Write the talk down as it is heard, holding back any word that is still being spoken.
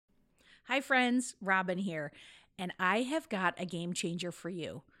Hi, friends. Robin here, and I have got a game changer for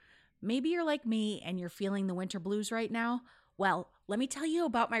you. Maybe you're like me and you're feeling the winter blues right now. Well, let me tell you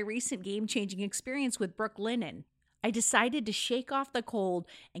about my recent game changing experience with Brooklinen. I decided to shake off the cold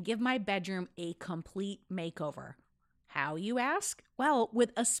and give my bedroom a complete makeover. How, you ask? Well,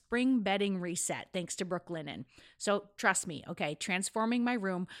 with a spring bedding reset, thanks to Brooklinen. So trust me, okay, transforming my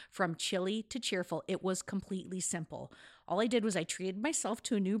room from chilly to cheerful, it was completely simple. All I did was I treated myself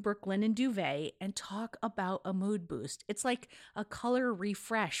to a new Brooklinen duvet and talk about a mood boost. It's like a color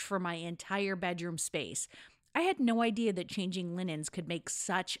refresh for my entire bedroom space. I had no idea that changing linens could make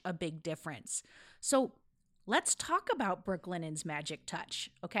such a big difference. So let's talk about Brooklinen's magic touch,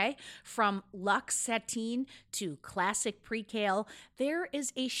 okay? From luxe sateen to classic percale, there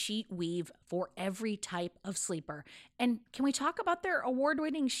is a sheet weave for every type of sleeper. And can we talk about their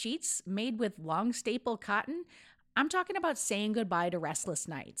award-winning sheets made with long staple cotton? I'm talking about saying goodbye to restless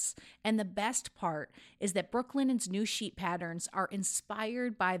nights. And the best part is that Brooklinen's new sheet patterns are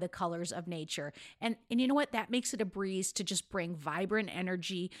inspired by the colors of nature. And you know what? That makes it a breeze to just bring vibrant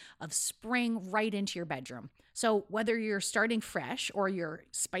energy of spring right into your bedroom. So whether you're starting fresh or you're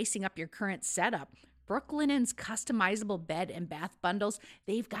spicing up your current setup, Brooklinen's customizable bed and bath bundles,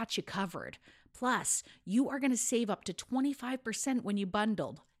 they've got you covered. Plus, you are going to save up to 25% when you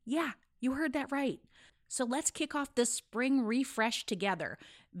bundled. Yeah, you heard that right. So let's kick off this spring refresh together.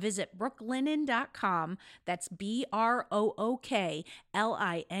 Visit brooklinen.com. That's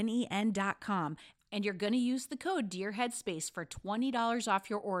BROOKLINEN.com. And you're going to use the code Dear Headspace for $20 off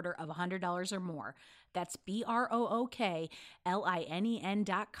your order of $100 or more. That's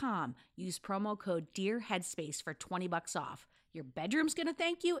BROOKLINEN.com. Use promo code Dear Headspace for $20 off. Your bedroom's going to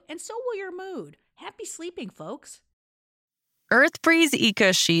thank you, and so will your mood. Happy sleeping, folks. Earthbreeze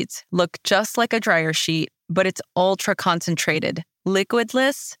Eco Sheets look just like a dryer sheet, but it's ultra concentrated,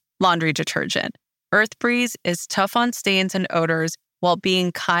 liquidless laundry detergent. Earthbreeze is tough on stains and odors while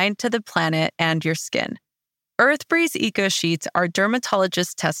being kind to the planet and your skin. Earthbreeze Eco Sheets are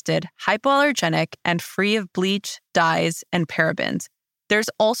dermatologist tested, hypoallergenic, and free of bleach, dyes, and parabens. There's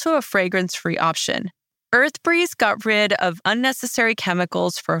also a fragrance-free option. Earthbreeze got rid of unnecessary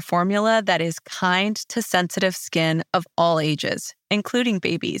chemicals for a formula that is kind to sensitive skin of all ages, including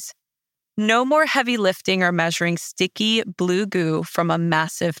babies. No more heavy lifting or measuring sticky blue goo from a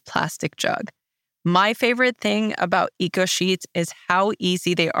massive plastic jug. My favorite thing about Eco Sheets is how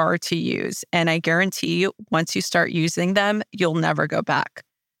easy they are to use, and I guarantee you, once you start using them, you'll never go back.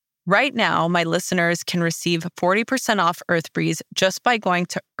 Right now, my listeners can receive 40% off Earthbreeze just by going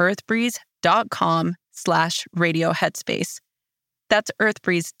to earthbreeze.com/radio headspace. That's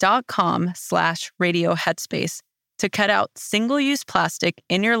earthbreeze.com/radio headspace to cut out single-use plastic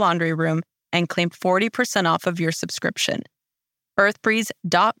in your laundry room and claim 40% off of your subscription.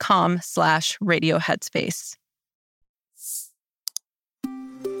 earthbreeze.com/radio headspace.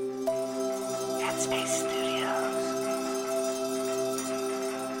 Headspace Studios.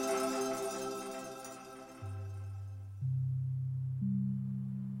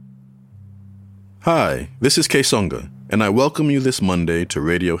 Hi, this is Kesonga, and I welcome you this Monday to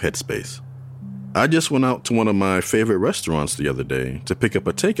Radio Headspace. I just went out to one of my favorite restaurants the other day to pick up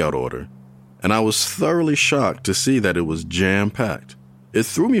a takeout order, and I was thoroughly shocked to see that it was jam-packed. It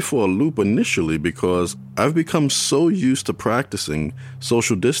threw me for a loop initially because I've become so used to practicing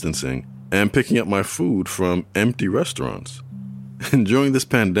social distancing and picking up my food from empty restaurants. And during this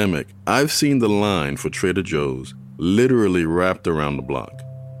pandemic, I've seen the line for Trader Joe's literally wrapped around the block.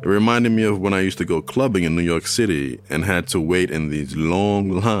 It reminded me of when I used to go clubbing in New York City and had to wait in these long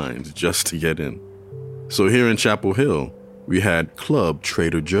lines just to get in. So here in Chapel Hill, we had Club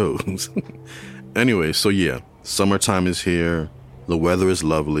Trader Joe's. Anyway, so yeah, summertime is here, the weather is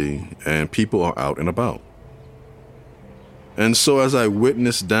lovely, and people are out and about. And so as I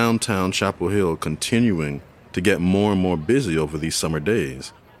witnessed downtown Chapel Hill continuing to get more and more busy over these summer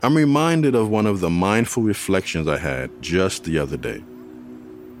days, I'm reminded of one of the mindful reflections I had just the other day.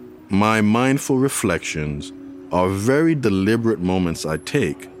 My mindful reflections are very deliberate moments I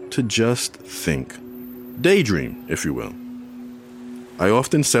take to just think. Daydream, if you will. I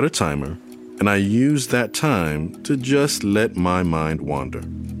often set a timer, and I use that time to just let my mind wander.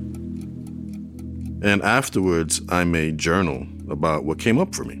 And afterwards, I may journal about what came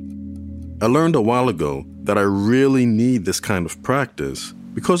up for me. I learned a while ago that I really need this kind of practice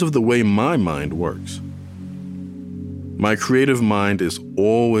because of the way my mind works. My creative mind is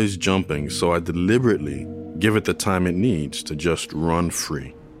always jumping, so I deliberately give it the time it needs to just run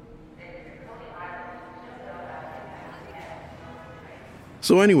free.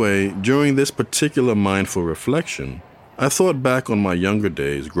 So anyway, during this particular mindful reflection, I thought back on my younger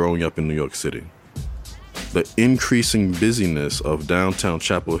days growing up in New York City. The increasing busyness of downtown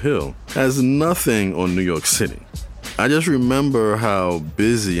Chapel Hill has nothing on New York City. I just remember how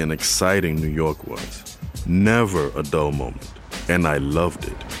busy and exciting New York was. Never a dull moment, and I loved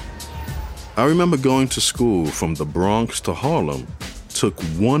it. I remember going to school from the Bronx to Harlem took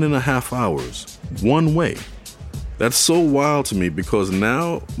 1.5 hours, one way. That's so wild to me because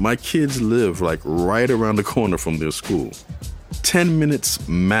now my kids live like right around the corner from their school. 10 minutes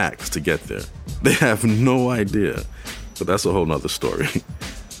max to get there. They have no idea, but that's a whole nother story.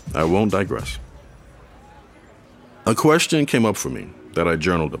 I won't digress. A question came up for me that I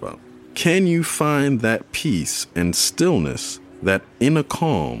journaled about. Can you find that peace and stillness, that inner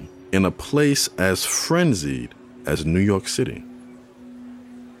calm, in a place as frenzied as New York City?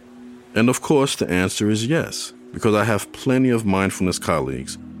 And of course, the answer is yes, because I have plenty of mindfulness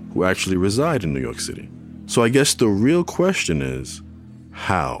colleagues who actually reside in New York City. So I guess the real question is,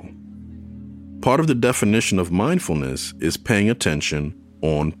 how? Part of the definition of mindfulness is paying attention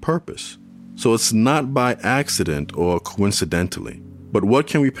on purpose. So it's not by accident or coincidentally, but what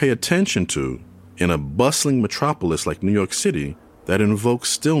can we pay attention to in a bustling metropolis like New York City that invokes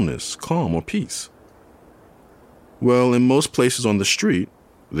stillness, calm, or peace? Well, in most places on the street,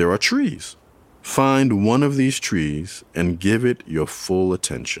 there are trees. Find one of these trees and give it your full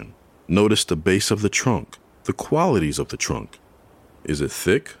attention. Notice the base of the trunk, the qualities of the trunk. Is it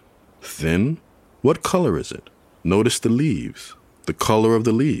thick? Thin? What color is it? Notice the leaves, the color of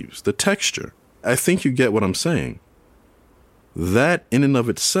the leaves, the texture. I think you get what I'm saying. That in and of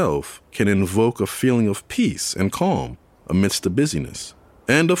itself can invoke a feeling of peace and calm amidst the busyness.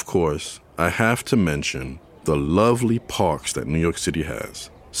 And of course, I have to mention the lovely parks that New York City has,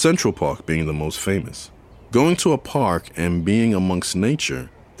 Central Park being the most famous. Going to a park and being amongst nature,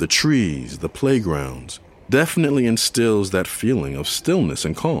 the trees, the playgrounds, definitely instills that feeling of stillness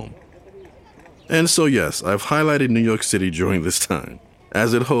and calm. And so yes, I've highlighted New York City during this time,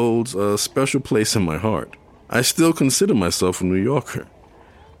 as it holds a special place in my heart. I still consider myself a New Yorker,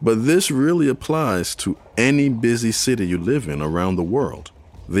 but this really applies to any busy city you live in around the world.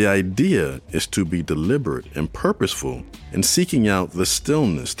 The idea is to be deliberate and purposeful in seeking out the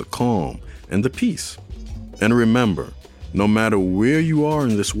stillness, the calm, and the peace. And remember, no matter where you are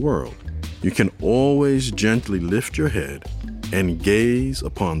in this world, you can always gently lift your head and gaze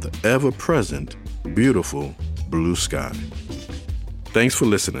upon the ever-present, beautiful blue sky. Thanks for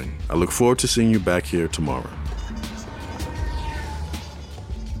listening. I look forward to seeing you back here tomorrow.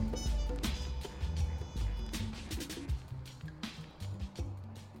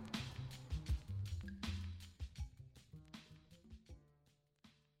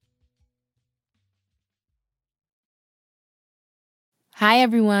 Hi,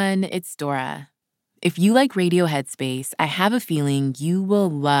 everyone. It's Dora. If you like Radio Headspace, I have a feeling you will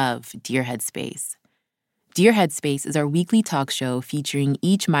love Dear Headspace. Dear Headspace is our weekly talk show featuring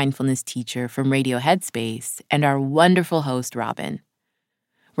each mindfulness teacher from Radio Headspace and our wonderful host, Robin.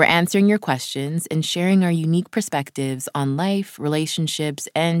 We're answering your questions and sharing our unique perspectives on life, relationships,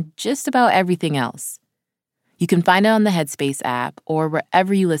 and just about everything else. You can find it on the Headspace app or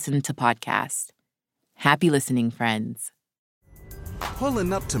wherever you listen to podcasts. Happy listening, friends.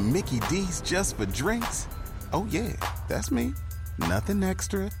 Pulling up to Mickey D's just for drinks? Oh yeah, that's me. Nothing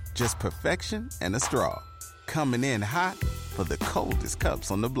extra, just perfection and a straw. Coming in hot for the coldest cups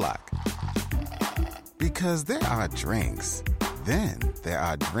on the block. Because there are drinks. Then there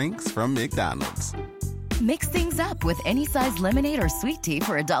are drinks from McDonald's. Mix things up with any size lemonade or sweet tea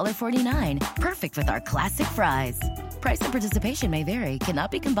for $1.49. Perfect with our classic fries. Price and participation may vary.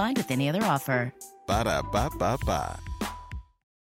 Cannot be combined with any other offer. Ba-da-ba-ba-ba.